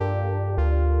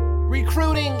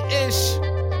Recruiting-ish.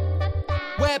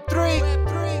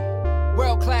 Web3.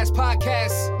 World-class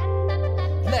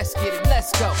podcast. Let's get it,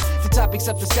 let's go. The topics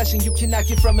of discussion you cannot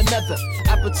get from another.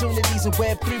 Opportunities in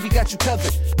Web3, we got you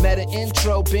covered. Meta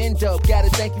intro, been dope. Gotta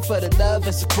thank you for the love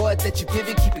and support that you give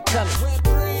it, keep it coming.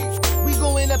 We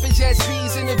going up in jet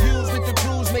speeds, interviews with the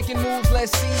crews, making moves,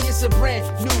 let's see. It's a brand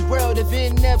new world of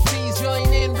NFTs.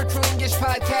 Join in Recruiting-ish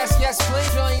podcast, yes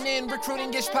please. Join in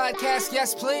Recruiting-ish podcast,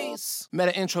 yes please.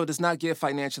 Meta intro does not give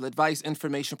financial advice.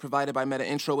 Information provided by Meta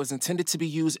intro is intended to be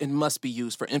used and must be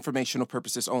used for informational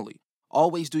purposes only.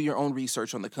 Always do your own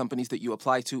research on the companies that you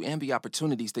apply to and the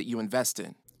opportunities that you invest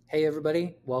in. Hey,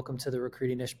 everybody. Welcome to the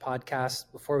Recruiting-ish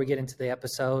podcast. Before we get into the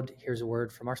episode, here's a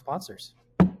word from our sponsors.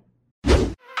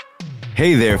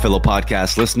 Hey there, fellow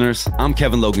podcast listeners. I'm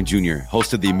Kevin Logan Jr.,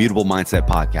 host of the Immutable Mindset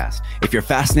podcast. If you're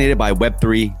fascinated by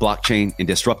Web3, blockchain, and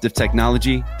disruptive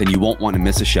technology, then you won't want to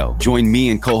miss a show. Join me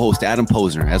and co-host Adam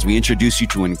Posner as we introduce you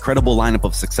to an incredible lineup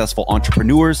of successful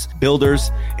entrepreneurs,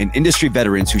 builders, and industry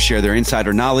veterans who share their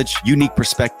insider knowledge, unique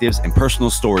perspectives, and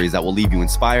personal stories that will leave you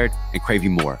inspired and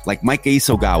craving more. Like Mike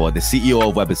Isogawa, the CEO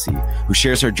of Webacy, who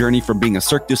shares her journey from being a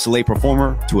Cirque du Soleil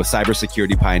performer to a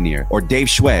cybersecurity pioneer. Or Dave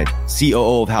Schwed,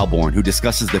 COO of Halborn, who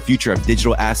discusses the future of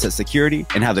digital asset security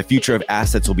and how the future of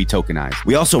assets will be tokenized.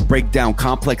 We also break down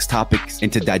complex topics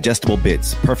into digestible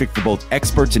bits, perfect for both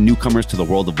experts and newcomers to the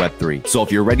world of Web3. So if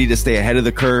you're ready to stay ahead of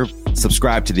the curve,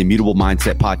 subscribe to the Immutable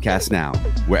Mindset podcast now,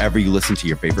 wherever you listen to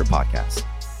your favorite podcasts.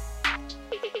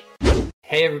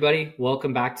 Hey, everybody.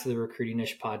 Welcome back to the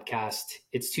Recruiting-ish podcast.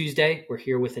 It's Tuesday. We're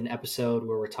here with an episode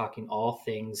where we're talking all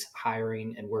things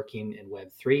hiring and working in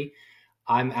Web3.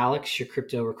 I'm Alex, your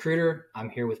crypto recruiter. I'm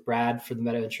here with Brad for the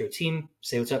Meta Intro team.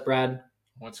 Say what's up, Brad.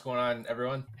 What's going on,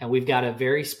 everyone? And we've got a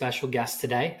very special guest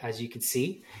today, as you can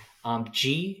see.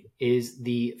 G is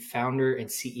the founder and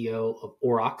CEO of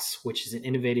Aurox, which is an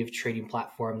innovative trading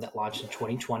platform that launched in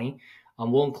 2020.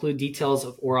 We'll include details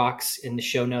of Aurox in the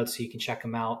show notes so you can check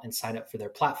them out and sign up for their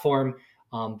platform.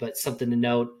 But something to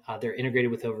note, they're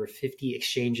integrated with over 50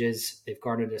 exchanges. They've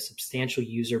garnered a substantial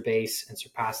user base and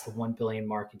surpassed the 1 billion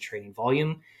mark in trading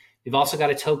volume. They've also got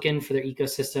a token for their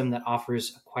ecosystem that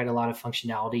offers quite a lot of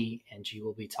functionality. And G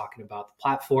will be talking about the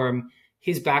platform,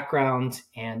 his background,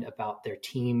 and about their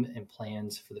team and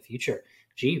plans for the future.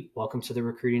 G, welcome to the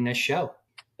Recruiting-ish show.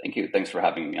 Thank you. Thanks for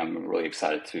having me. I'm really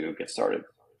excited to get started.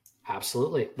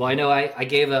 Absolutely. Well, I know I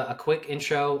gave a quick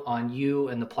intro on you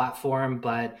and the platform,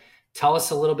 but tell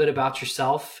us a little bit about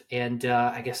yourself and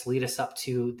I guess lead us up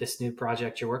to this new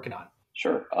project you're working on.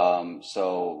 Sure.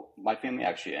 So my family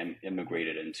actually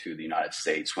immigrated into the United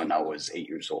States when I was 8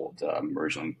 years old,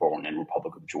 originally born in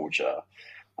Republic of Georgia.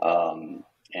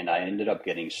 And I ended up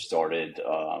getting started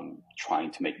trying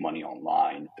to make money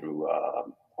online through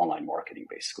online marketing,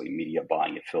 basically media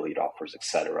buying, affiliate offers,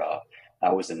 etc.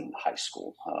 I was in high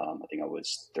school. I think I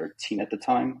was 13 at the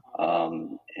time.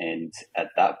 And at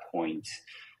that point,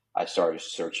 I started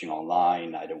searching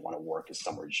online. I didn't want to work a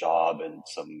summer job in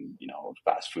some,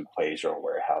 fast food place or a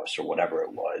warehouse or whatever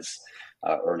it was,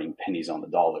 earning pennies on the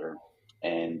dollar.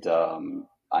 And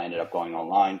I ended up going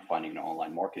online, finding an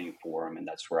online marketing forum, and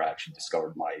that's where I actually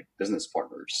discovered my business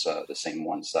partners, the same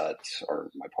ones that are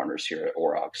my partners here at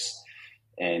Aurox.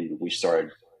 And we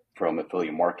started from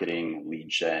affiliate marketing, lead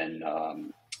gen,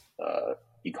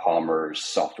 e-commerce,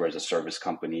 software as a service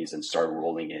companies, and started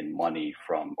rolling in money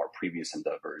from our previous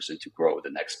endeavors and to grow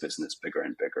the next business bigger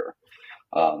and bigger.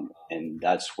 And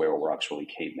that's where Aurox really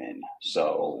came in.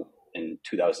 So in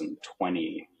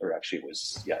 2020, or actually it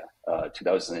was,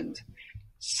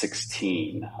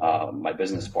 2016, my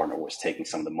business partner was taking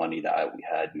some of the money that we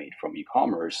had made from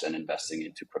e-commerce and investing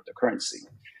into cryptocurrency.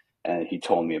 And he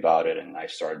told me about it, and I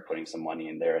started putting some money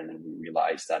in there. And then we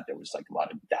realized that there was like a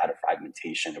lot of data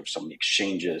fragmentation. There were so many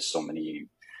exchanges, so many,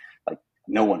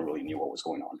 no one really knew what was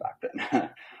going on back then.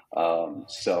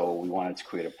 So we wanted to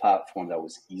create a platform that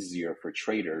was easier for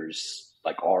traders,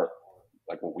 like what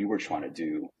we were trying to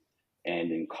do,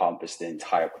 and encompassed the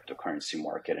entire cryptocurrency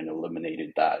market and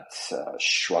eliminated that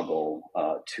struggle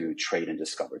to trade and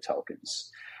discover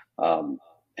tokens.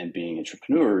 And being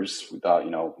entrepreneurs, we thought,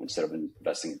 instead of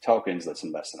investing in tokens, let's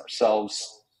invest in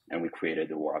ourselves. And we created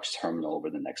the Aurox terminal over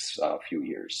the next few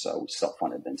years. So we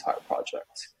self-funded the entire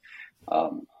project.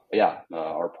 My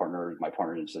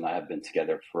partners and I have been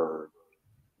together for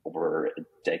over a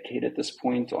decade at this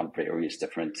point on various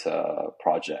different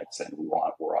projects. And we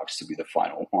want Aurox to be the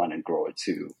final one and grow it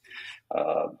to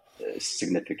a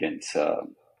significant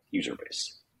user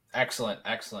base. Excellent.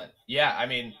 Yeah, I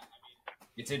mean,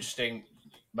 it's interesting.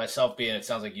 Myself being, it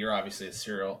sounds like you're obviously a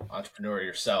serial entrepreneur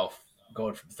yourself,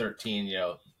 going from 13,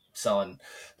 selling,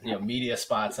 media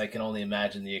spots. I can only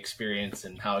imagine the experience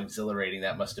and how exhilarating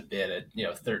that must have been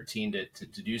at, 13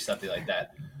 to do something like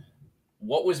that.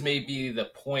 What was maybe the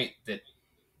point that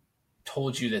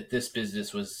told you that this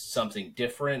business was something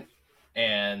different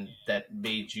and that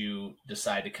made you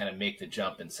decide to kind of make the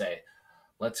jump and say,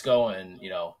 let's go and,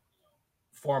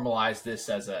 formalize this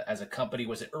as a company?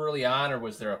 Was it early on, or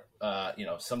was there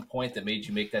some point that made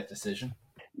you make that decision?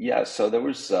 Yeah, so there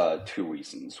was two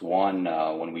reasons. One,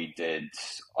 when we did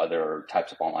other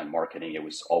types of online marketing, it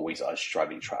was always us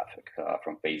driving traffic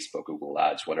from Facebook, Google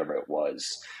Ads, whatever it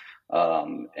was.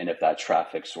 And if that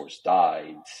traffic source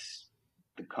died,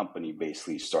 the company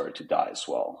basically started to die as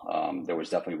well. There was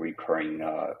definitely recurring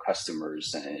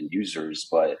customers and users,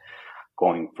 but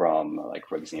going from, like,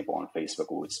 for example, on Facebook,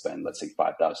 we would spend, let's say,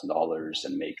 $5,000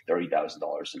 and make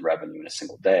 $30,000 in revenue in a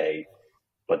single day.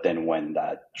 But then when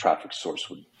that traffic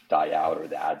source would die out, or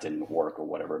the ad didn't work, or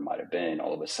whatever it might have been,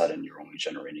 all of a sudden you're only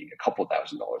generating a couple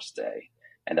 $1,000s a day.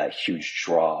 And that huge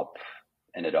drop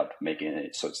ended up making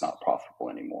it so it's not profitable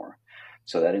anymore.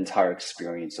 So that entire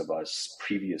experience of us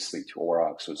previously to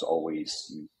Aurox was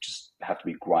always, you just have to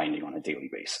be grinding on a daily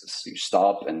basis. You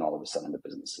stop and all of a sudden the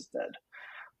business is dead.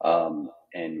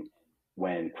 And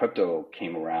when crypto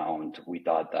came around, we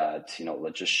thought that,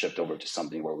 let's just shift over to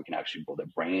something where we can actually build a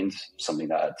brand, something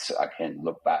that I can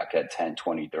look back at 10,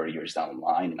 20, 30 years down the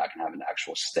line, and I can have an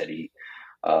actual steady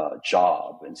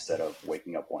job instead of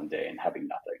waking up one day and having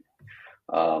nothing.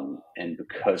 And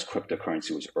because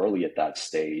cryptocurrency was early at that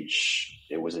stage,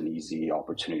 it was an easy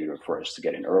opportunity for us to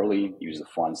get in early, use the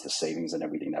funds, the savings, and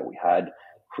everything that we had,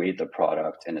 create the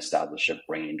product, and establish a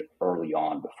brand early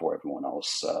on before everyone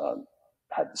else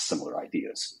had similar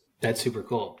ideas. That's super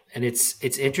cool. And it's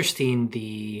interesting.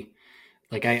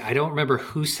 I don't remember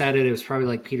who said it. It was probably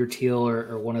like Peter Thiel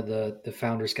or one of the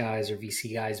founders guys or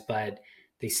VC guys, but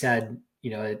they said,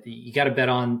 you got to bet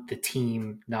on the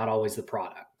team, not always the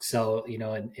product. So,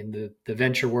 in the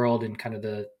venture world and kind of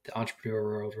the entrepreneur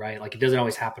world, right? Like, it doesn't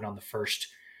always happen on the first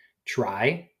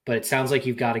try, but it sounds like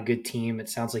you've got a good team. It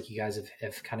sounds like you guys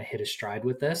have kind of hit a stride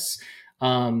with this.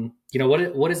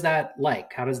 What is that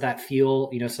like? How does that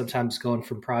feel? Sometimes going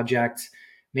from project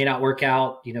may not work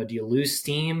out. Do you lose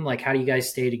steam? Like, how do you guys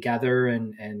stay together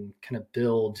and kind of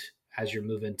build as you're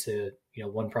moving to,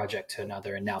 one project to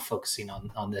another, and now focusing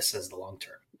on this as the long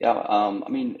term? Yeah,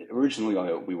 originally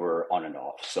we were on and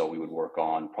off. So we would work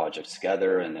on projects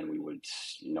together, and then we would,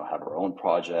 have our own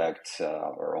project,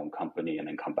 our own company, and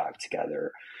then come back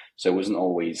together. So it wasn't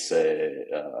always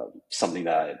something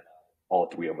that all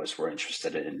three of us were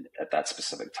interested in at that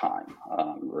specific time,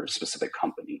 or a specific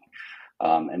company.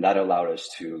 And that allowed us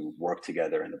to work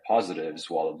together in the positives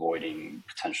while avoiding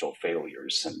potential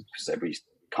failures. And because every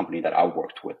company that I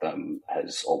worked with them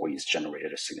has always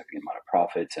generated a significant amount of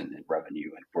profit and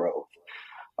revenue and growth.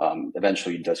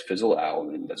 Eventually it does fizzle out,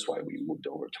 and that's why we moved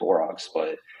over to Aurox,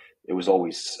 but it was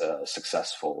always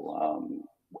successful,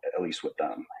 at least with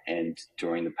them. And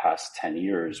during the past 10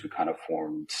 years, we kind of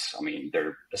formed,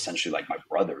 they're essentially like my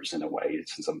brothers in a way,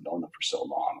 since I've known them for so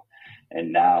long.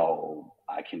 And now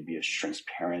I can be as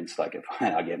transparent. Like, if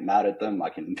I get mad at them, I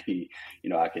can be,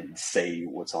 I can say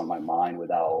what's on my mind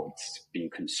without being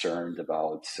concerned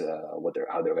about how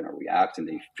they're going to react, and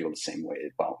they feel the same way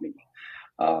about me.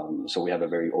 So we have a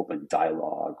very open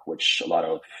dialogue, which a lot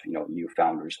of new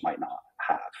founders might not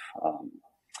have.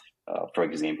 For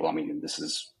example, this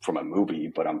is from a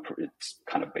movie, but it's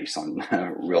kind of based on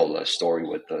a real story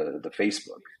with the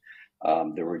Facebook.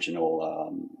 The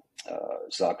original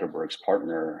Zuckerberg's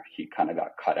partner, he kind of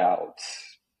got cut out,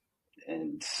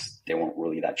 and they weren't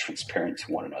really that transparent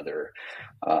to one another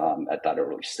at that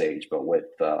early stage. But with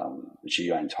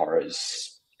Gia and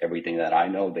Tara's, everything that I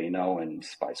know, they know, and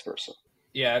vice versa.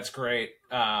 Yeah, that's great.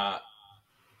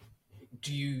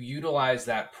 Do you utilize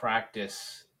that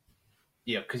practice?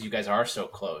 Because you guys are so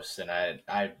close, and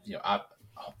I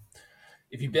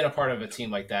if you've been a part of a team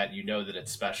like that, that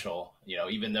it's special.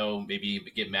 Even though maybe you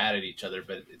get mad at each other,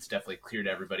 but it's definitely clear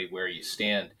to everybody where you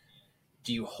stand.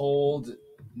 Do you hold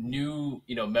new,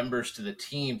 members to the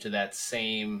team to that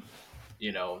same,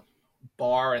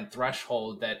 bar and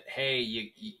threshold that, hey,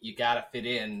 you got to fit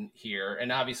in here?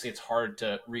 And obviously it's hard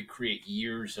to recreate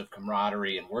years of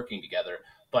camaraderie and working together,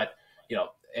 but,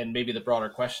 and maybe the broader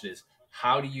question is,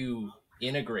 how do you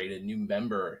integrate a new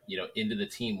member, into the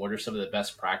team? What are some of the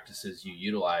best practices you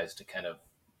utilize to kind of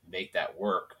make that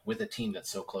work with a team that's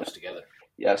so close together?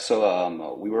 Yeah,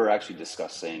 so we were actually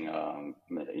discussing,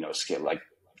 scale. Like,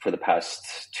 for the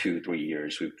past 2-3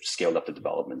 years, we've scaled up the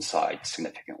development side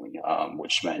significantly,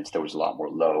 which meant there was a lot more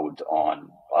load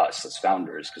on us as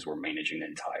founders because we're managing the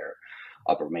entire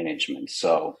upper management.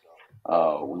 So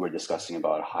we were discussing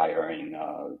about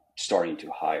starting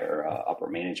to hire upper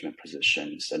management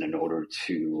positions, and in order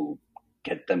to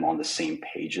get them on the same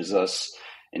page as us,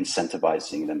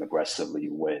 incentivizing them aggressively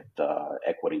with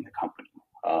equity in the company.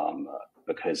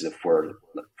 Because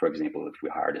for example, if we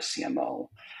hired a CMO,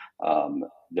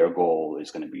 their goal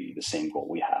is going to be the same goal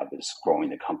we have, is growing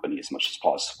the company as much as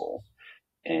possible.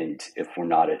 And if we're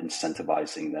not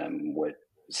incentivizing them with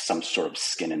some sort of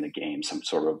skin in the game, some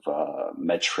sort of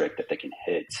metric that they can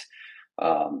hit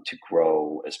to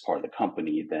grow as part of the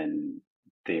company, then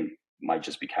they might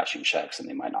just be cashing checks and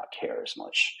they might not care as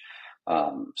much.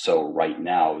 So right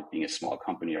now, being a small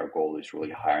company, our goal is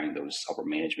really hiring those upper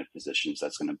management positions.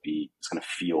 It's going to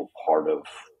feel part of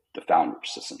the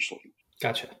founders, essentially.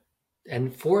 Gotcha.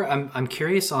 And I'm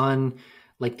curious on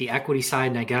like the equity side,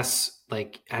 and I guess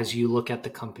like as you look at the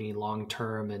company long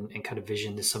term and kind of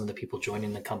vision to some of the people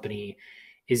joining the company,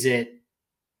 is it,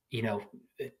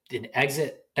 an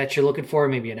exit that you're looking for,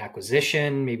 maybe an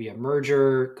acquisition, maybe a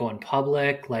merger, going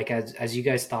public? Like as you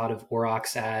guys thought of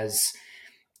Aurox as,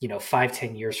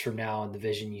 5-10 years from now, and the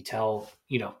vision you tell,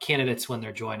 candidates when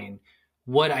they're joining,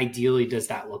 what ideally does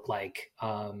that look like?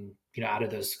 Out of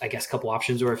those, I guess, couple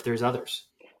options, or if there's others.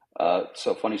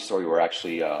 So funny story, we're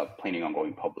actually planning on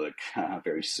going public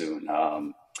very soon.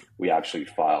 We actually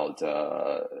filed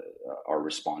our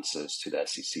responses to the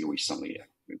SEC recently,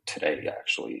 today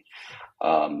actually.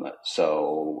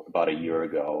 So about a year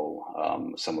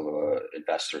ago, some of the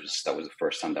investors, that was the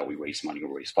first time that we raised money.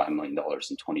 We raised $5 million in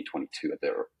 2022 at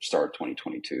the start of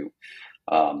 2022.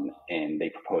 And they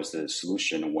proposed a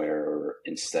solution where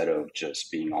instead of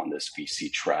just being on this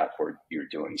VC track where you're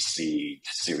doing seed,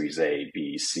 Series A,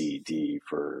 B, C, D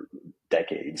for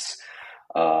decades,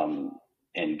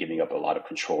 and giving up a lot of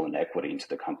control and equity into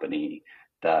the company,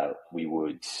 that we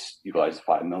would utilize the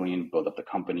 5 million, build up the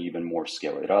company even more,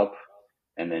 scale it up,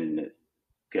 and then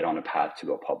get on a path to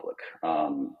go public.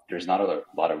 There's not a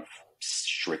lot of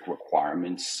strict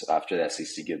requirements after the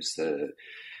SEC gives the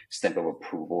stamp of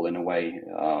approval in a way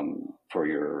for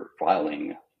your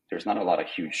filing. There's not a lot of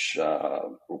huge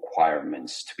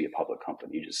requirements to be a public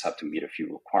company. You just have to meet a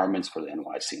few requirements for the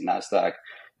NYSE and NASDAQ,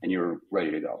 and you're ready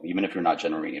to go. Even if you're not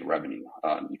generating revenue,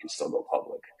 you can still go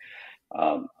public.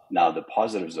 Now, the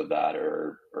positives of that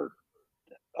are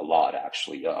a lot,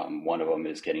 actually. One of them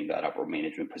is getting that upper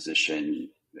management position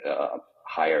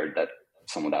hired, that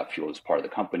someone that feels part of the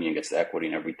company and gets the equity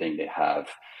and everything. They have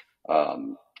a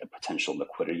potential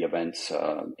liquidity event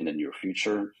in the near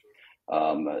future.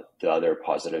 The other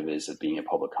positive is that being a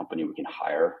public company, we can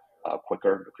hire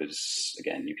quicker because,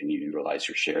 again, you can utilize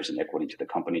your shares and equity to the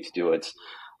company to do it,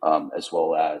 as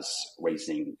well as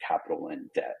raising capital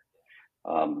and debt.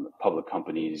 Public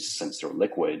companies, since they're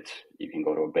liquid, you can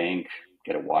go to a bank,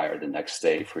 get a wire the next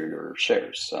day for your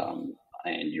shares,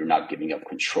 and you're not giving up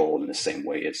control in the same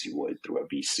way as you would through a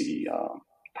VC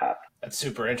path. That's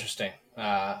super interesting.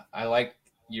 I like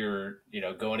your,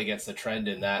 going against the trend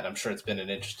in that. I'm sure it's been an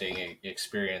interesting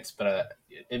experience, but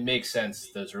it makes sense,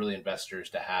 those early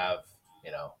investors, to have,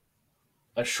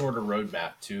 a shorter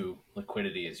roadmap to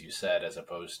liquidity, as you said, as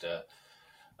opposed to,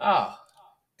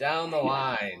 down the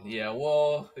line,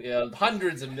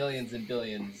 hundreds of millions and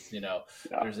billions,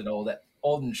 There's an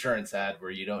old insurance ad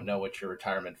where you don't know what your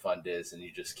retirement fund is and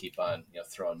you just keep on,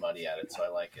 throwing money at it. So I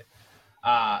like it.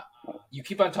 You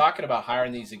keep on talking about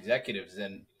hiring these executives,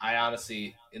 and I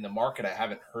honestly, in the market, I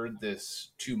haven't heard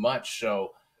this too much.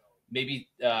 So maybe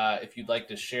if you'd like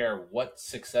to share, what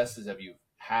successes have you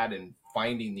had in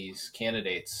finding these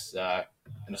candidates,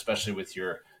 and especially with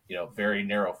your, very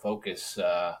narrow focus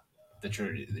that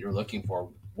you're looking for,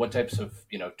 what types of,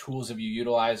 tools have you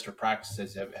utilized or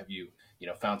practices have you,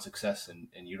 found success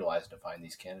and utilized to find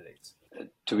these candidates?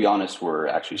 To be honest, we're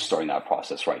actually starting that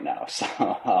process right now. So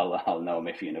I'll know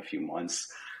maybe in a few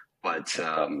months, but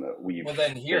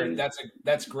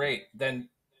that's great. Then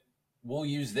we'll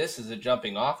use this as a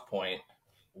jumping off point.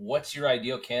 What's your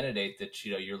ideal candidate that,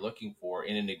 you're looking for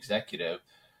in an executive,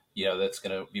 that's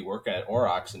going to be working at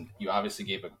Aurox? And you obviously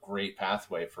gave a great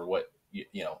pathway for what,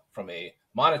 from a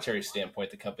monetary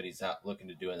standpoint, the company's not looking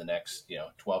to do in the next,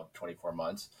 12 to 24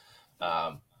 months.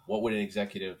 What would an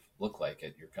executive look like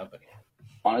at your company?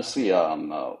 Honestly,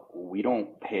 we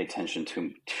don't pay attention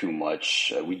to too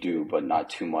much. We do, but not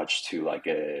too much to like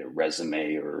a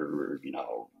resume or,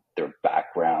 their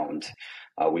background.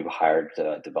 We've hired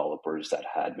developers that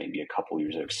had maybe a couple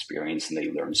years of experience, and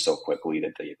they learned so quickly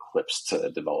that they eclipsed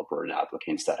developer and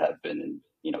applicants that have been,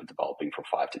 developing for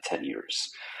 5 to 10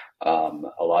 years. A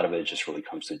lot of it just really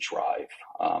comes to drive.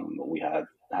 We have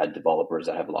had developers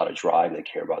that have a lot of drive. They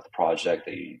care about the project.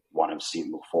 They want to see it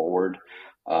move forward.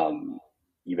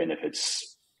 Even if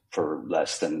it's for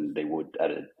less than they would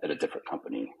at a different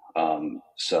company.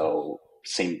 So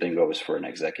same thing goes for an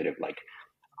executive. Like,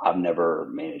 I've never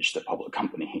managed a public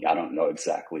company. I don't know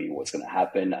exactly what's going to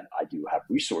happen. I do have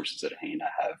resources at hand.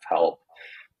 I have help,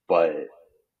 but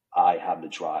I have the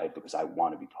drive because I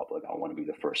want to be public. I want to be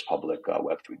the first public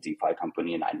Web3 DeFi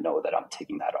company, and I know that I'm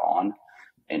taking that on,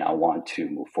 and I want to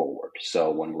move forward.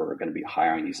 So when we're going to be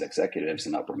hiring these executives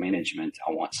and upper management,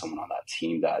 I want someone on that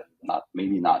team that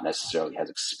maybe not necessarily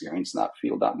has experience in that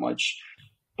field that much,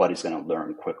 but is going to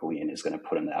learn quickly and is going to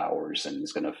put in the hours and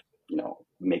is going to,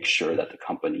 make sure that the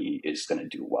company is going to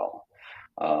do well.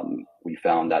 We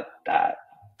found that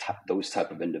those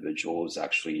type of individuals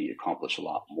actually accomplish a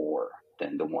lot more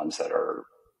than the ones that are,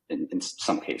 in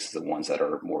some cases, the ones that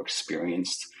are more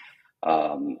experienced,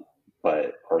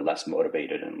 but are less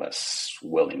motivated and less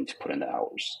willing to put in the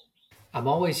hours. I'm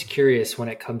always curious when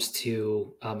it comes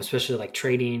to, especially like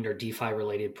trading or DeFi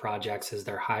related projects as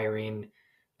they're hiring,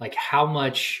 like how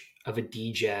much of a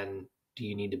degen do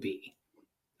you need to be?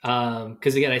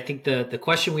 Because again, I think the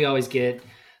question we always get,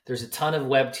 there's a ton of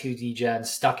Web 2 degens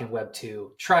stuck in Web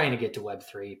 2 trying to get to Web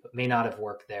 3, but may not have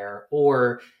worked there.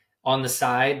 Or on the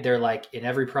side, they're like in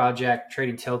every project,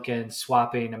 trading tokens,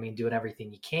 swapping, doing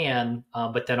everything you can.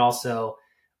 But then also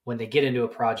when they get into a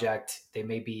project, they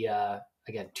may be,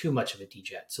 again, too much of a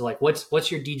degen. So like,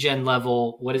 what's your degen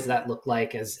level? What does that look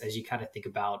like as you kind of think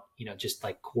about, just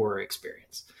like core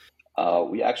experience?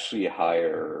 We actually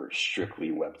hire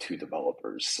strictly Web 2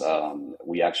 developers.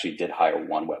 We actually did hire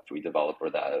one Web 3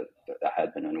 developer that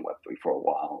had been in Web 3 for a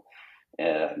while.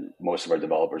 And most of our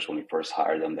developers, when we first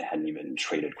hired them, they hadn't even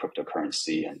traded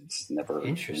cryptocurrency and never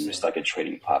used like a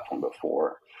trading platform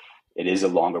before. It is a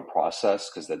longer process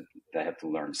because they have to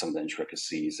learn some of the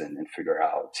intricacies and figure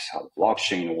out how the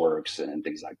blockchain works and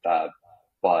things like that.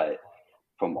 But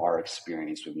from our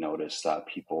experience, we've noticed that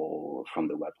people from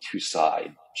the Web 2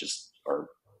 side just are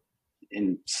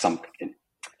in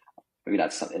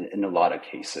a lot of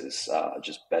cases,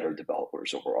 just better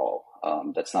developers overall.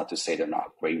 That's not to say they're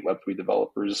not great Web 3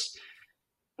 developers,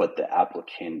 but the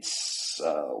applicants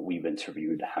we've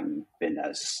interviewed haven't been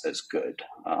as good.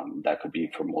 That could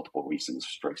be for multiple reasons.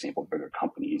 For example, bigger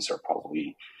companies are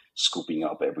probably scooping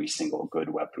up every single good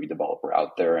Web3 developer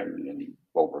out there and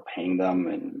overpaying them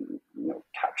and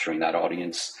capturing that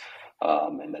audience.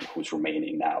 And then who's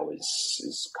remaining now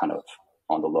is kind of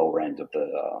on the lower end of the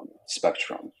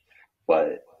spectrum.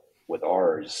 But with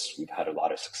ours, we've had a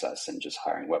lot of success in just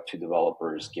hiring Web2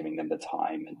 developers, giving them the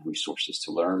time and resources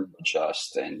to learn,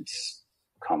 adjust, and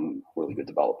become really good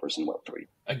developers in Web3.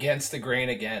 Against the grain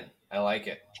again. I like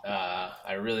it.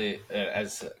 I really,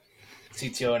 as a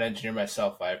CTO and engineer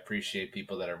myself, I appreciate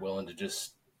people that are willing to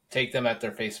just take them at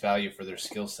their face value for their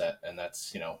skill set. And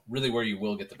that's, really where you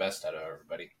will get the best out of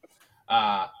everybody.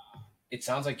 It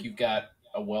sounds like you've got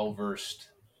a well-versed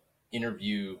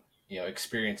interview,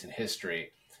 experience in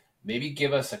history. Maybe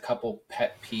give us a couple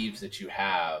pet peeves that you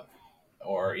have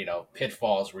or,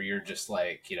 pitfalls where you're just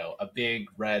like, a big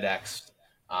red X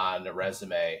on a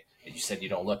resume and you said you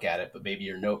don't look at it, but maybe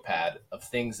your notepad of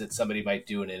things that somebody might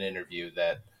do in an interview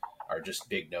that are just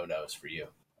big no-nos for you.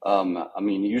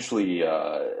 Usually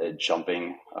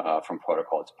jumping from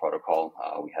protocol to protocol.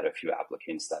 We had a few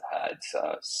applicants that had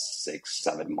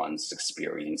 6-7 months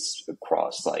experience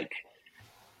across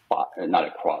not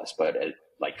across, but at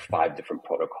 5 different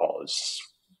protocols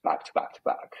back to back to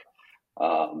back.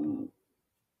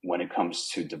 When it comes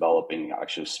to developing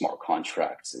actually smart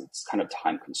contracts, it's kind of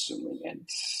time consuming, and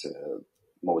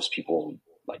most people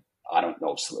I don't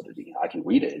know Solidity. I can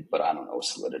read it, but I don't know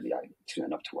Solidity. I do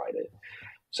enough to write it.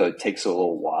 So it takes a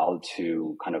little while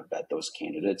to kind of vet those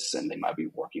candidates, and they might be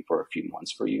working for a few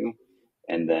months for you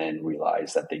and then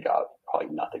realize that they got probably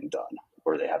nothing done,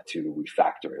 or they have to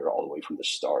refactor it all the way from the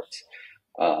start.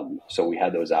 So we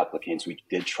had those applicants. We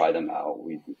did try them out.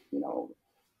 We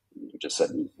just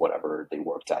said whatever. They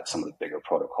worked at some of the bigger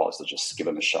protocols, to just give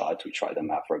them a shot. We tried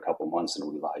them out for a couple months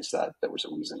and realized that there was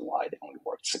a reason why they only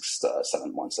worked 6 to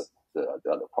 7 months at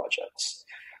the other projects.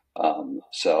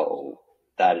 So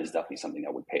that is definitely something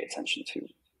that we pay attention to.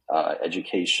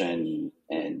 Education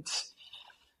and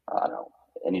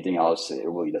anything else, it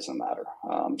really doesn't matter.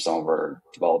 Some of our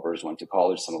developers went to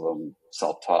college, some of them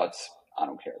self-taught. I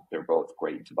don't care. They're both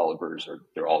great developers, or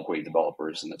they're all great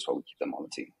developers, and that's why we keep them on the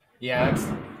team. Yeah, that's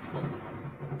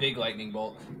big lightning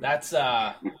bolt. That's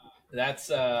I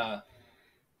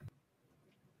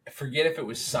forget if it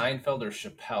was Seinfeld or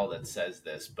Chappelle that says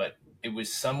this, but it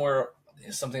was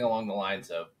something along the lines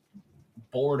of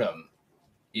boredom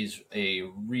is a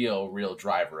real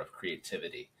driver of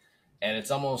creativity. And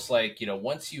it's almost like,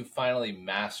 once you finally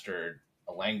mastered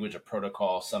a language, a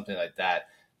protocol, something like that,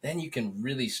 then you can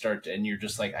really start to, and you're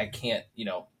just like, I can't,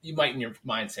 you might in your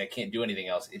mind say, I can't do anything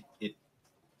else. It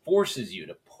forces you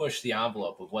to push the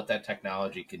envelope of what that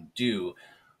technology can do,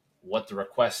 what the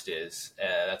request is.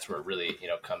 And that's where it really,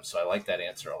 comes. So I like that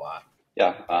answer a lot.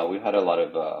 Yeah, we've had a lot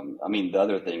of, the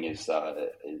other thing is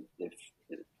if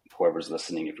whoever's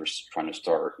listening, if you're trying to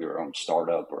start your own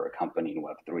startup or a company in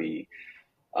Web3,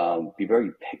 be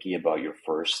very picky about your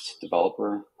first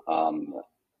developer,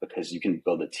 because you can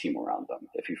build a team around them.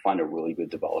 If you find a really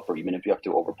good developer, even if you have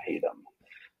to overpay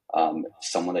them,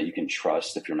 someone that you can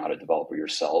trust if you're not a developer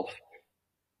yourself,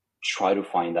 try to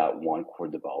find that one core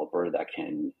developer that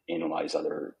can analyze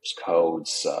others'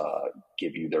 codes,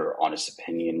 give you their honest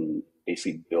opinion,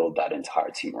 basically build that entire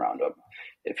team around them.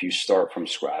 If you start from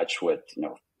scratch with,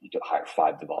 you could hire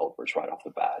 5 developers right off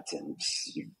the bat and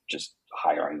you just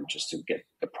hiring just to get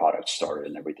the product started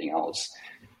and everything else,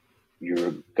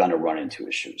 you're going to run into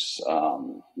issues.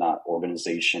 Not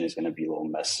organization is going to be a little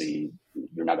messy.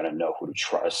 You're not going to know who to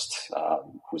trust,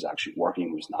 who's actually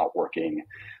working, who's not working,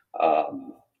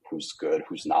 who's good,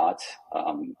 who's not.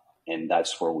 And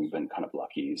that's where we've been kind of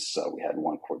lucky. So we had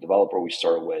one core developer we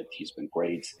started with. He's been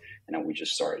great. And then we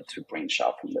just started to branch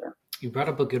out from there. You brought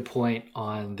up a good point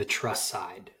on the trust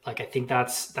side. Like, I think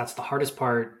that's the hardest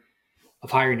part of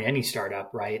hiring any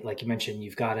startup, right? Like you mentioned,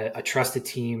 you've got a trusted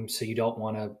team, so you don't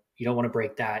want to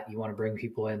break that. You want to bring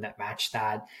people in that match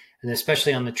that. And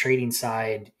especially on the trading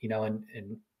side,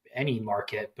 in any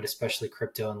market, but especially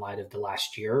crypto in light of the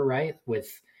last year, right? With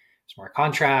smart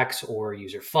contracts or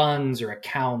user funds or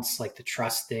accounts, like the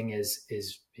trust thing is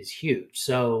huge.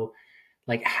 So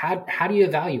like, how do you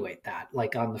evaluate that?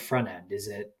 Like on the front end, is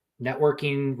it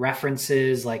networking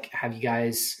references? Like, have you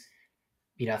guys,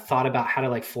 thought about how to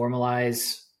like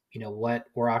formalize, what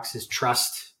Aurox's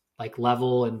trust like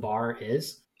level and bar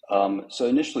is? So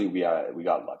initially we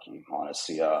got lucky,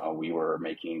 honestly. We were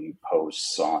making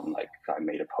posts on, like, I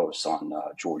made a post on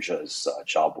Georgia's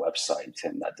job website,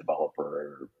 and that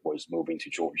developer was moving to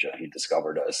Georgia. He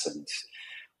discovered us, and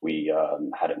we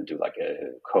had him do like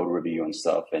a code review and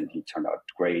stuff, and he turned out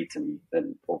great. And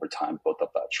then over time built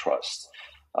up that trust.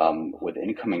 With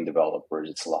incoming developers,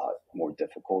 it's a lot more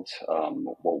difficult.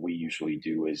 What we usually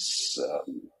do is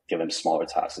give them smaller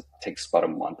tasks. It takes about a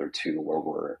month or two where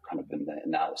we're kind of in the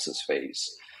analysis phase.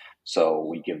 So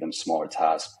we give them smaller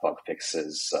tasks, bug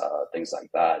fixes, things like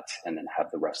that, and then have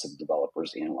the rest of the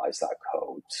developers analyze that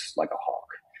code like a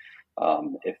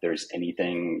hawk. If there's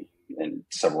anything, and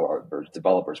several of our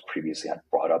developers previously had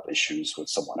brought up issues with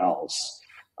someone else,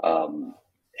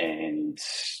 and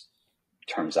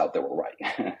turns out they were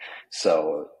right.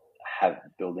 So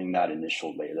building that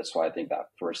initial layer, that's why I think that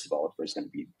first developer is going to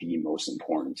be the most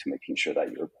important to making sure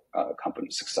that your company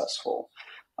is successful,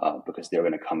 because they're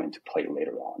going to come into play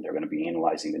later on. They're going to be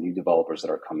analyzing the new developers that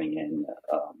are coming in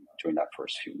during that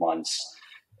first few months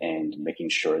and making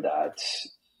sure that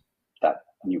that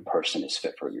new person is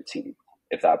fit for your team.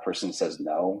 If that person says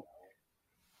no,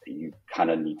 you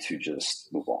kind of need to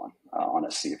just move on.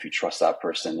 Honestly, if you trust that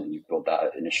person and you build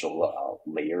that initial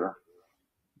layer,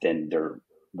 then they're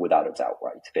without a doubt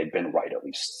right. They've been right, at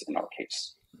least in our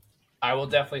case. I will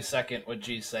definitely second what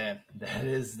G's saying. That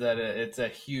is that it's a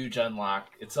huge unlock.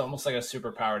 It's almost like a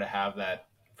superpower to have that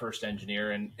first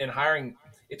engineer. And hiring,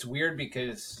 it's weird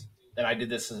because, and I did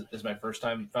this as my first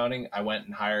time founding, I went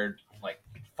and hired like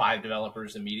 5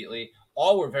 developers immediately.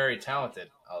 All were very talented,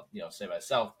 I'll say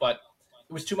myself, but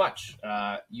it was too much.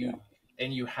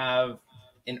 And you have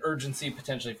an urgency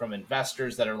potentially from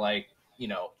investors that are like,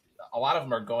 a lot of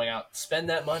them are going out, spend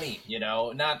that money,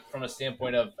 not from a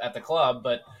standpoint of at the club,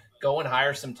 but go and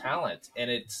hire some talent.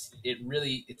 And it's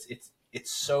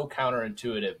so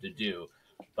counterintuitive to do,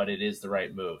 but it is the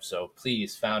right move. So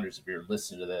please, founders, if you're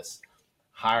listening to this,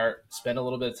 spend a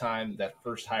little bit of time. That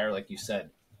first hire, like you said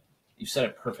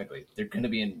it perfectly. They're going to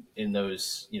be in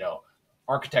those,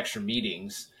 architecture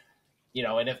meetings,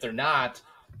 and if they're not,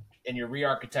 and you're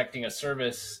re-architecting a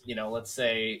service, let's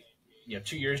say,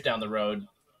 2 years down the road,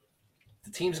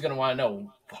 the team's going to want to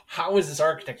know, how is this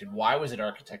architected? Why was it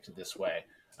architected this way?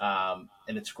 And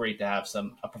it's great to have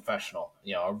a professional,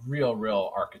 a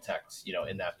real architect,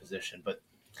 in that position. But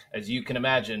as you can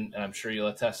imagine, and I'm sure you'll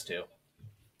attest to,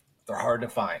 they're hard to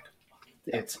find.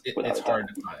 Yeah, it's hard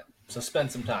to find. So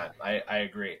spend some time. I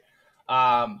agree.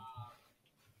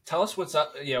 Tell us what's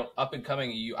up, up and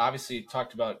coming. You obviously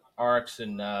talked about Aurox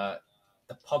and the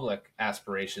public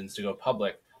aspirations to go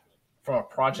public. From a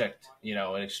project,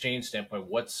 an exchange standpoint,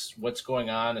 what's going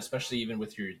on, especially even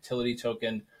with your utility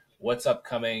token? What's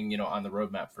upcoming, on the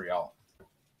roadmap for y'all?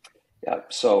 Yeah.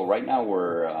 So right now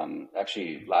we're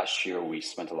actually last year we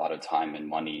spent a lot of time and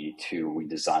money to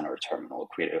redesign our terminal,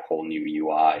 create a whole new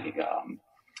UI.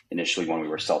 Initially, when we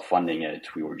were self-funding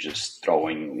it, we were just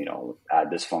throwing,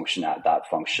 add this function, add that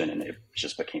function, and it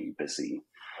just became busy.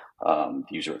 The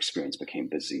user experience became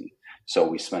busy. So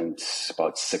we spent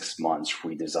about 6 months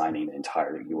redesigning the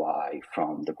entire UI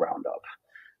from the ground up.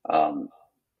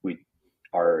 We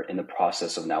are in the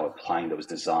process of now applying those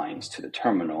designs to the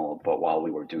terminal. But while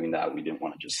we were doing that, we didn't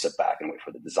want to just sit back and wait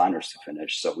for the designers to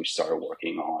finish. So we started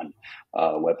working on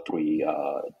Web3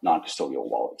 non-custodial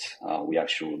wallet. We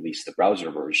actually released the browser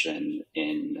version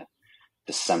in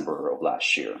December of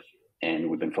last year. And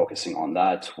we've been focusing on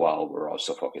that while we're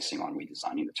also focusing on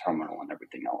redesigning the terminal and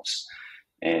everything else.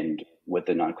 And with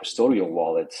the non-custodial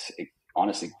wallet, it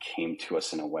honestly came to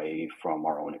us in a way from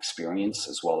our own experience,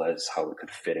 as well as how it could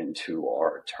fit into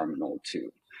our terminal too.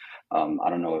 I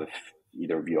don't know if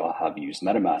either of you all have used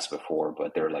MetaMask before,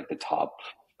 but they're like the top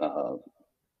of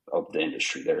the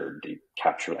industry. They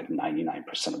capture like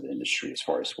 99% of the industry as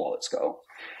far as wallets go.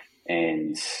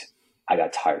 And I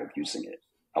got tired of using it.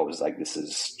 I was like, this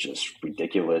is just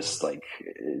ridiculous. Like,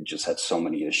 it just had so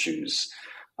many issues.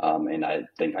 And I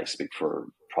think I speak for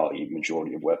probably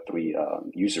majority of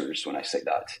Web3 users when I say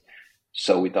that.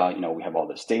 So we thought, we have all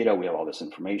this data, we have all this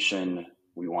information.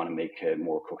 We want to make a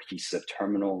more cohesive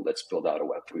terminal. Let's build out a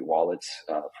Web3 wallet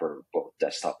for both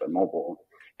desktop and mobile.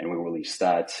 And we released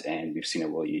that, and we've seen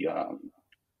a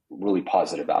really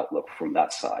positive outlook from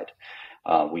that side.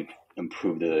 We've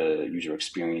improved the user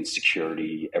experience,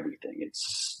 security, everything.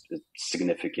 It's a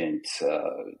significant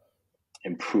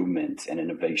improvement and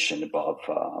innovation above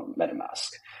MetaMask.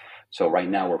 So right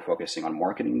now we're focusing on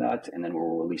marketing that, and then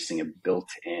we're releasing a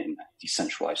built-in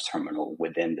decentralized terminal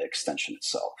within the extension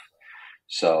itself.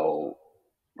 So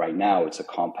right now it's a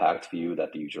compact view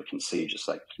that the user can see, just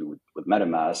like you would with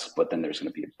MetaMask, but then there's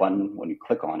going to be a button. When you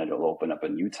click on it, it'll open up a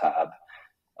new tab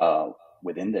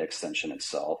within the extension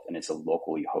itself, and it's a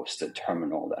locally hosted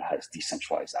terminal that has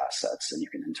decentralized assets, and you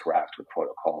can interact with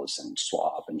protocols and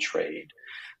swap and trade,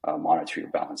 monitor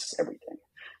your balances, everything.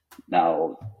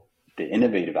 Now, the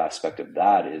innovative aspect of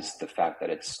that is the fact that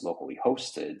it's locally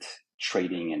hosted.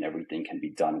 Trading and everything can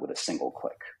be done with a single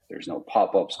click. There's no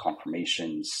pop-ups,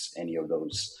 confirmations, any of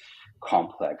those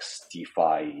complex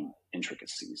DeFi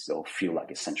intricacies. They'll feel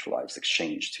like a centralized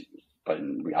exchange to you, but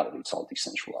in reality, it's all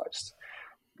decentralized.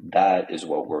 That is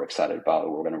what we're excited about.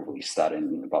 We're going to release that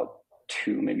in about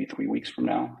 2, maybe 3 weeks from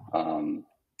now. I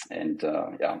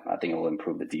think it'll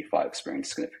improve the DeFi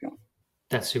experience significantly.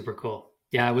 That's super cool.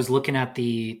 Yeah, I was looking at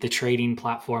the trading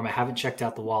platform. I haven't checked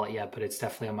out the wallet yet, but it's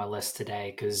definitely on my list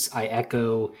today because I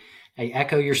echo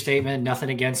your statement. Nothing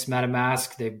against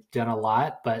MetaMask. They've done a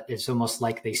lot, but it's almost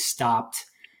like they stopped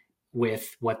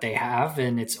with what they have,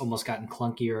 and it's almost gotten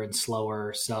clunkier and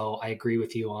slower. So I agree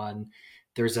with you on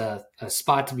there's a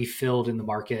spot to be filled in the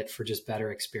market for just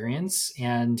better experience.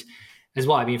 And as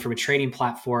well, I mean, from a trading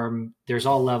platform, there's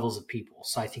all levels of people.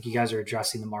 So I think you guys are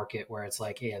addressing the market where it's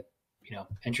like, hey,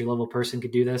 entry level person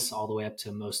could do this all the way up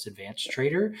to most advanced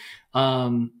trader.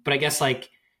 But I guess like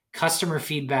customer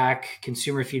feedback,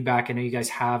 consumer feedback, I know you guys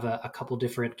have a couple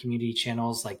different community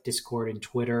channels like Discord and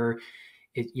Twitter.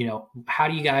 How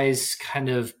do you guys kind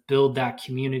of build that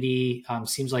community?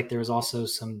 Seems like there was also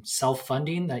some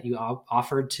self-funding that you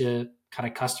offered to kind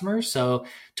of customers. So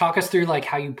talk us through like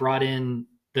how you brought in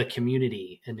the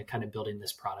community into kind of building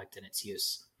this product and its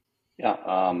use.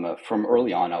 Yeah, from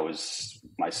early on,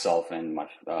 myself and my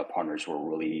partners were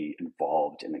really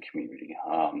involved in the community.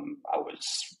 I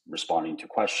was responding to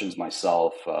questions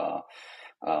myself. I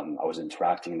was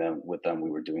interacting with them.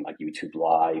 We were doing like YouTube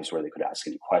lives where they could ask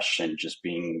any question, just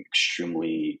being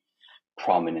extremely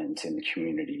prominent in the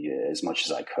community as much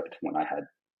as I could.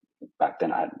 Back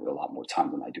then I had a lot more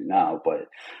time than I do now, but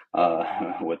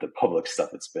with the public stuff,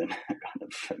 it's been kind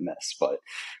of a mess. But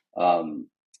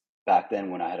back then,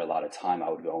 when I had a lot of time, I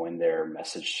would go in there,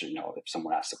 message, if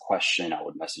someone asked a question, I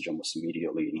would message almost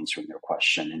immediately answering their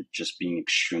question and just being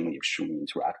extremely, extremely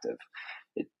interactive.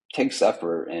 It takes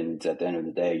effort. And at the end of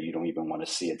the day, you don't even want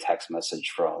to see a text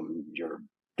message from your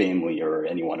family or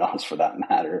anyone else for that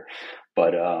matter.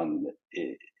 But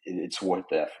it's worth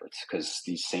the effort because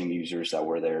these same users that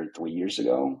were there 3 years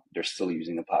ago, they're still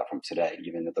using the platform today,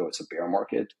 even though it's a bear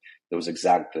market. Those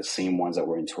the same ones that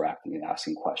were interacting and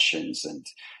asking questions, and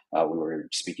we were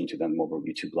speaking to them over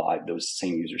YouTube Live. Those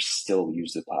same users still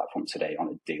use the platform today on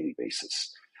a daily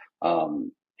basis.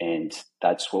 And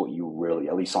that's what you really,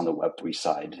 at least on the Web3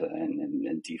 side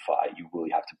and DeFi, you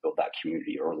really have to build that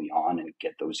community early on and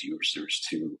get those users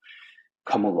to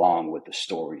come along with the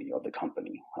story of the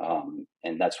company.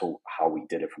 And that's how we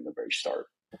did it from the very start.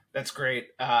 That's great.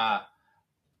 I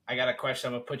got a question.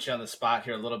 I'm gonna put you on the spot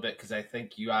here a little bit because I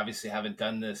think you obviously haven't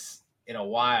done this in a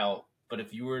while. But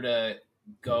if you were to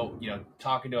go,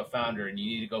 talking to a founder and you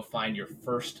need to go find your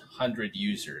first 100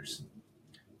 users,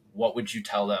 what would you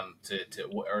tell them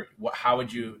or what? How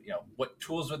would you, what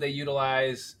tools would they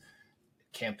utilize?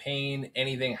 Campaign,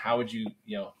 anything? How would you,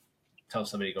 tell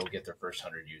somebody to go get their first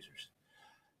 100 users?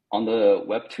 On the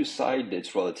Web2 side,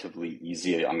 it's relatively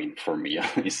easy. I mean, for me,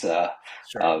 it's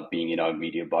Sure. being a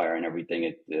media buyer and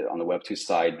everything. On the Web2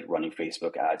 side, running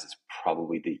Facebook ads is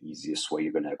probably the easiest way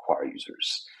you're going to acquire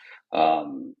users. I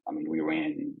mean, we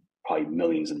ran probably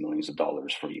millions and millions of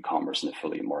dollars for e-commerce and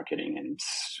affiliate marketing, and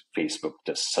Facebook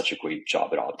does such a great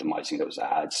job at optimizing those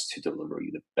ads to deliver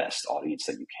you the best audience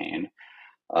that you can.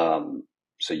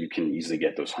 So you can easily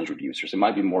get those 100 users. It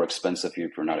might be more expensive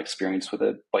if you're not experienced with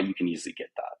it, but you can easily get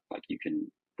that. Like you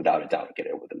can, without a doubt, get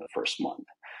it within the first month.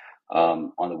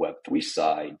 On the Web3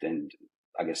 side, and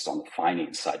I guess on the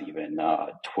finance side, even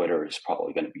Twitter is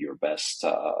probably going to be your best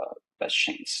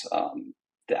chance.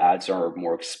 The ads are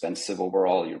more expensive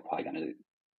overall. You're probably going to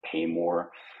pay more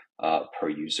per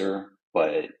user,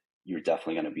 but you're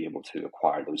definitely going to be able to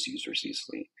acquire those users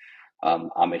easily.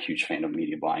 I'm a huge fan of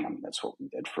media buying. I mean, that's what we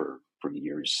did for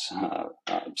years.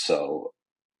 So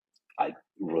I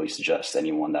really suggest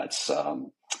anyone that's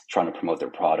trying to promote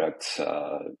their product,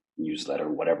 newsletter,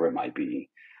 whatever it might be,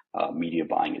 media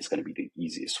buying is going to be the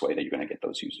easiest way that you're going to get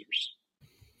those users.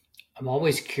 I'm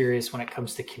always curious when it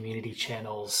comes to community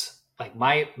channels. Like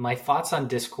my thoughts on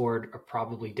Discord are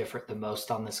probably different than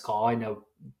most on this call. I know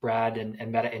Brad and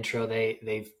Meta Intro,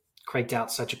 they've cranked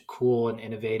out such a cool and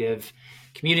innovative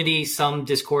community. Some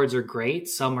Discords are great,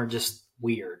 some are just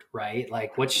weird, right?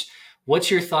 Like what's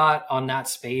your thought on that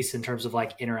space in terms of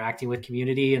like interacting with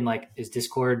community, and like is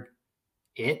Discord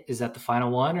is that the final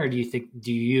one, or do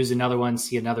you use another one,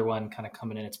 see another one kind of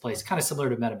coming in its place, kind of similar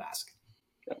to MetaMask?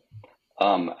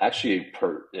 Actually,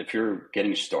 if you're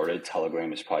getting started,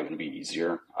 Telegram is probably going to be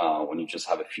easier. When you just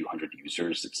have a few hundred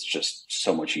users, it's just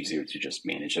so much easier to just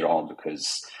manage it all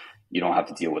because you don't have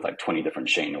to deal with like 20 different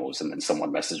channels and then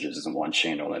someone messages in one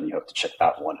channel and you have to check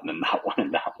that one and then that one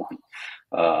and that one.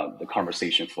 The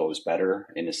conversation flows better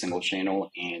in a single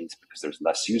channel, and because there's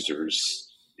less users,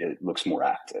 it looks more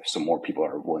active. So more people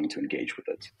are willing to engage with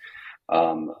it.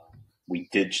 We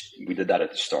did that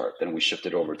at the start. Then we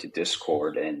shifted over to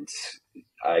Discord, and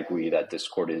I agree that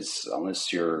Discord is,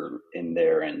 unless you're in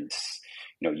there and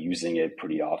using it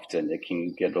pretty often, it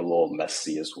can get a little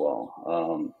messy as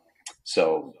well.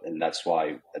 And that's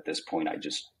why at this point I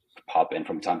just pop in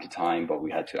from time to time, but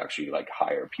we had to actually like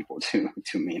hire people to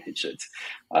manage it.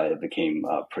 It became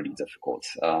pretty difficult.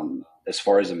 As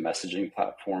far as a messaging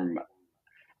platform,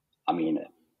 I mean,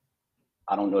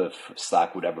 I don't know if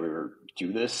Slack would ever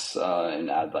do this and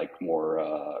add like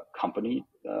more company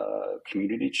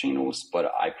community channels,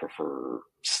 but I prefer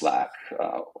Slack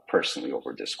personally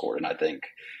over Discord. And I think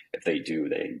if they do,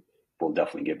 they will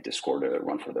definitely give Discord a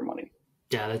run for their money.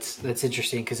 Yeah, that's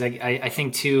interesting because I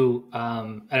think too,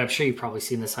 and I'm sure you've probably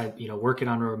seen this. Working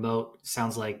on a remote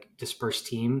sounds like dispersed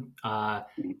team,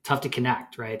 tough to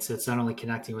connect, right? So it's not only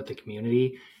connecting with the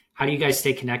community. How do you guys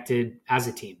stay connected as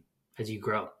a team as you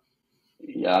grow?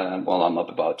 Yeah, well, I'm up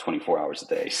about 24 hours a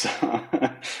day, so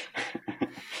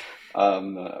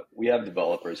we have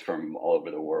developers from all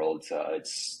over the world.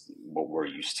 It's what we're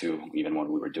used to. Even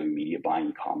when we were doing media buying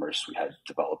e-commerce, we had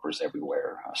developers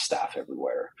everywhere, staff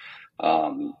everywhere.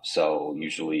 So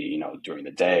usually, during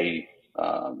the day,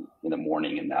 in the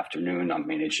morning and the afternoon, I'm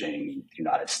managing the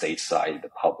United States side, the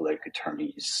public,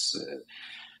 attorneys,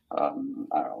 I don't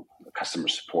know, customer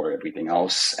support, everything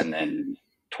else. And then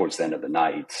towards the end of the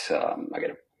night, I get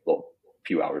a little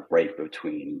few hour break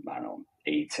between,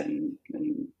 8 and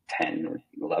 10 or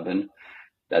 11.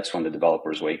 That's when the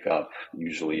developers wake up.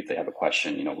 Usually if they have a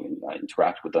question, I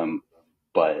interact with them.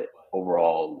 But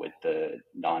overall with the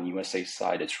non-USA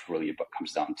side, it's really about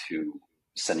comes down to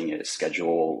sending a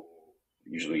schedule,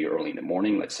 usually early in the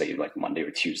morning, let's say like Monday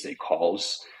or Tuesday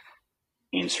calls,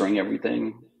 answering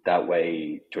everything. That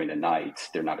way during the night,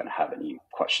 they're not going to have any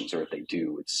questions, or if they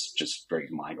do, it's just very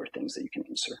minor things that you can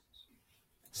answer.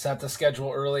 Set the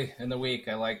schedule early in the week.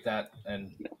 I like that.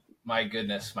 And my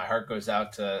goodness, my heart goes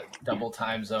out to double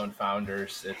time zone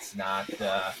founders. It's not,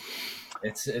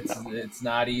 it's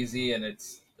not easy. And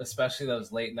it's especially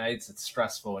those late nights. It's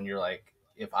stressful when you're like,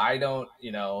 if I don't,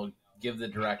 give the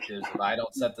directives, if I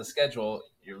don't set the schedule,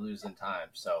 you're losing time.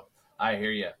 So I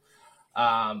hear you.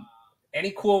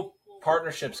 Any cool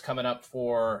partnerships coming up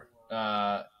for,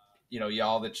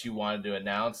 y'all that you wanted to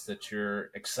announce that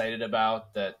you're excited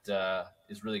about that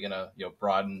is really going to,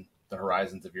 broaden the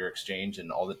horizons of your exchange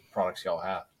and all the products y'all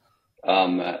have?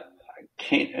 I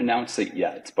can't announce it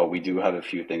yet, but we do have a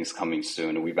few things coming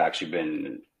soon. We've actually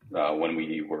been, when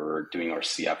we were doing our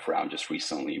CF round just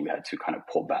recently, we had to kind of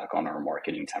pull back on our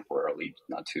marketing temporarily,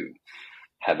 not to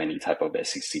have any type of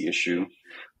SEC issue.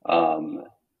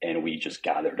 And we just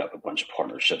gathered up a bunch of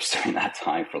partnerships during that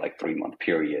time for like 3-month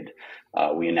period.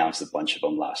 We announced a bunch of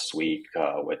them last week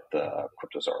with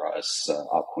Cryptos R Us,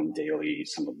 Altcoin Daily,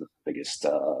 some of the biggest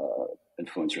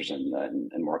influencers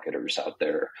and marketers out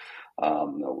there.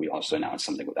 We also announced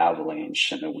something with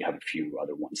Avalanche, and then we have a few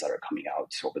other ones that are coming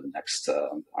out over the next,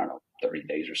 30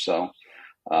 days or so.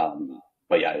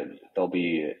 But yeah, there'll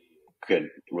be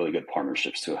really good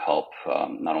partnerships to help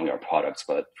not only our products,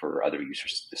 but for other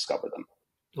users to discover them.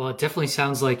 Well, it definitely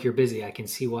sounds like you're busy. I can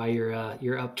see why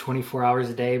you're up 24 hours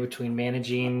a day between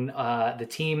managing the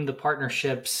team, the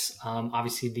partnerships,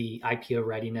 obviously the IPO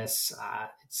readiness.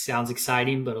 It sounds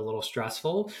exciting, but a little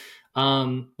stressful.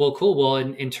 Well, cool. Well,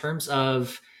 in terms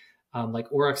of like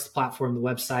Aurox, the platform, the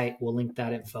website, we'll link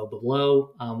that info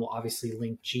below. We'll obviously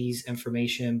link G's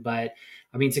information, but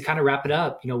I mean, to kind of wrap it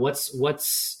up,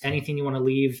 what's anything you want to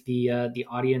leave the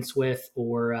audience with,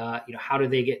 or how do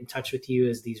they get in touch with you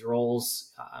as these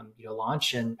roles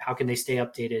launch, and how can they stay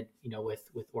updated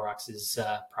with Aurox's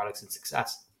products and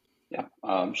success? Yeah,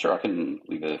 sure. I can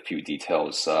leave a few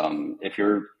details. If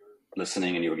you're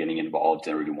listening and you're getting involved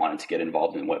or you wanted to get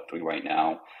involved in Web3 right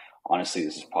now, honestly,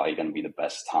 this is probably going to be the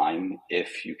best time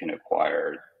if you can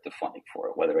acquire the funding for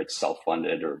it, whether it's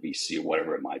self-funded or VC or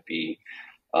whatever it might be.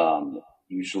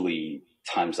 Usually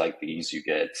times like these, you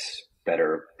get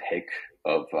better pick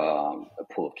of a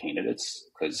pool of candidates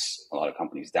because a lot of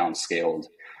companies downscaled.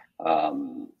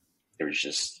 There's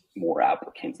just more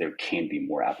applicants. There can be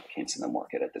more applicants in the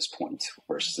market at this point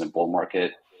versus in a bull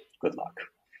market. Good luck.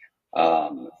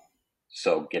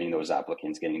 So getting those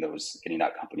applicants, getting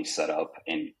that company set up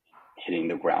and hitting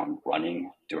the ground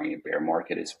running during a bear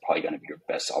market is probably going to be your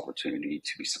best opportunity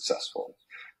to be successful.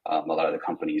 A lot of the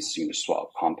companies, Uniswap,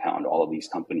 Compound, all of these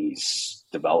companies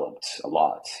developed a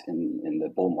lot in the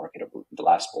bull market, the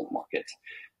last bull market,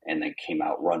 and then came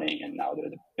out running, and now they're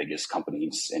the biggest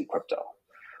companies in crypto.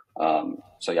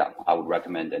 So yeah, I would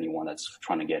recommend anyone that's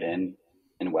trying to get in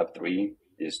Web3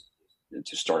 is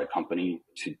to start a company,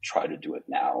 to try to do it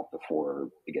now before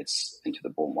it gets into the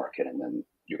bull market, and then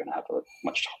you're going to have a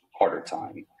much harder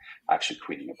time actually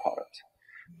creating a product.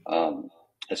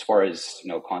 As far as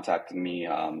contacting me,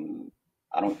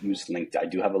 I don't use LinkedIn. I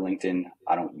do have a LinkedIn.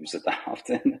 I don't use it that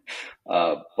often,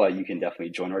 but you can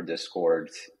definitely join our Discord.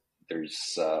 There's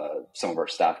some of our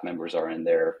staff members are in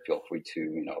there. Feel free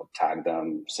to tag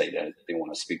them, say that they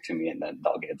want to speak to me, and then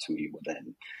they'll get to me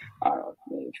within a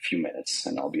few minutes,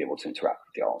 and I'll be able to interact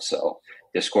with y'all. So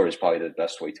Discord is probably the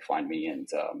best way to find me, and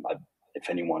if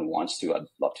anyone wants to, I'd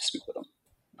love to speak with them.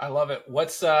 I love it.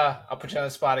 I'll put you on the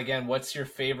spot again. What's your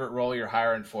favorite role you're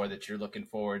hiring for that you're looking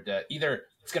forward to? Either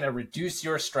it's going to reduce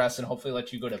your stress and hopefully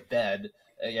let you go to bed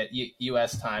at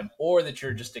US time, or that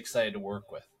you're just excited to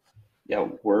work with. Yeah,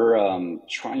 we're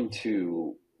trying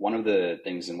to. One of the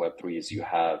things in Web3 is you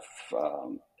have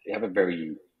a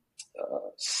very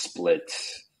split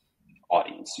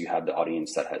audience. You have the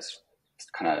audience that has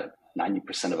kind of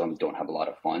 90% of them don't have a lot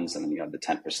of funds, and then you have the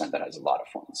 10% that has a lot of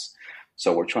funds.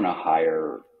 So we're trying to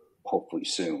hire, hopefully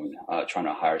soon, trying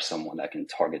to hire someone that can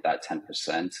target that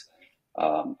 10%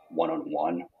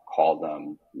 one-on-one. Call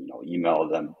them, email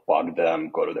them, bug them,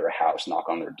 go to their house, knock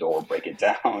on their door, break it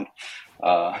down,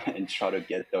 and try to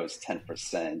get those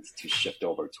 10% to shift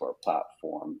over to our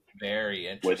platform. Very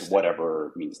interesting. With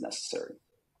whatever means necessary.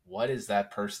 What is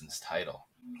that person's title?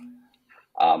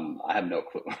 I have no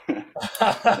clue.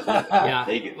 Yeah,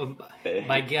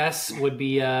 my guess would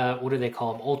be what do they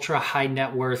call them? Ultra high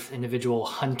net worth individual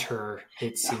hunter.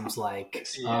 It seems like.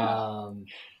 Yeah.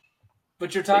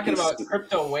 But you're talking about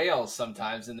crypto whales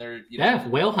sometimes, and they're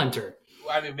whale hunter.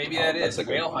 I mean, maybe that is a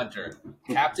whale hunter,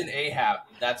 Captain Ahab.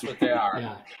 That's what they are.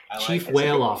 Yeah, Chief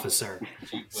Whale Officer,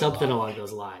 something along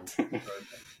those lines.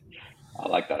 I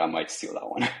like that. I might steal that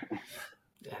one.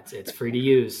 It's free to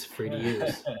use.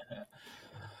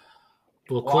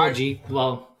 Well, cool, G.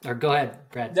 Well, or go ahead,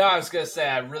 Brad. No, I was going to say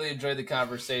I really enjoyed the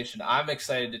conversation. I'm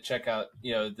excited to check out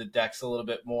the decks a little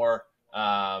bit more.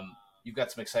 You've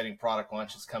got some exciting product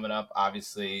launches coming up.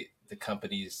 Obviously, the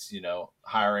company's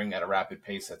hiring at a rapid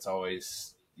pace. That's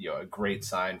always a great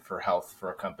sign for health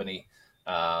for a company.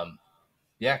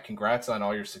 Congrats on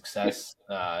all your success.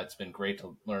 It's been great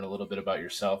to learn a little bit about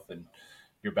yourself and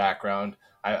your background.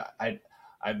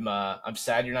 I'm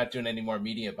sad you're not doing any more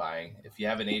media buying. If you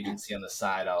have an agency on the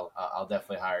side, I'll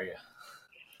definitely hire you.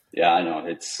 Yeah, I know.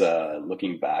 It's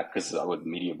looking back, because with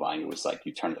media buying, it was like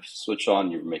you turn the switch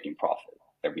on, you're making profit.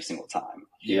 every single time.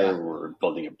 Here we're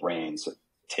building a brand, so it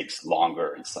takes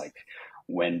longer. It's like,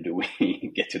 when do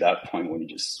we get to that point when you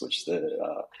just switch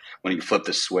when you flip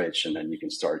the switch and then you can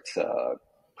start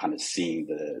kind of seeing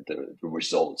the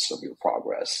results of your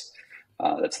progress?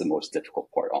 That's the most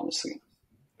difficult part, honestly.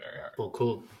 Very hard. Well,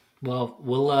 cool. Well,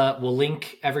 we'll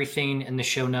link everything in the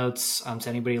show notes. To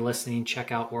anybody listening,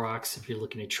 check out Aurox if you're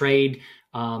looking to trade,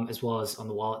 as well as on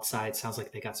the wallet side. Sounds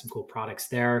like they got some cool products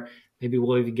there. Maybe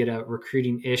we'll even get a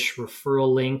recruiting-ish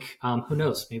referral link. Who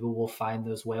knows? Maybe we'll find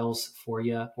those whales for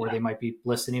you, or they might be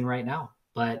listening right now.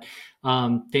 But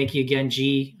thank you again,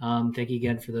 G. Thank you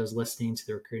again for those listening to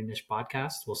the Recruiting-ish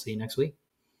podcast. We'll see you next week.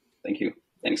 Thank you.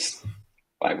 Thanks.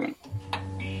 Bye, everyone.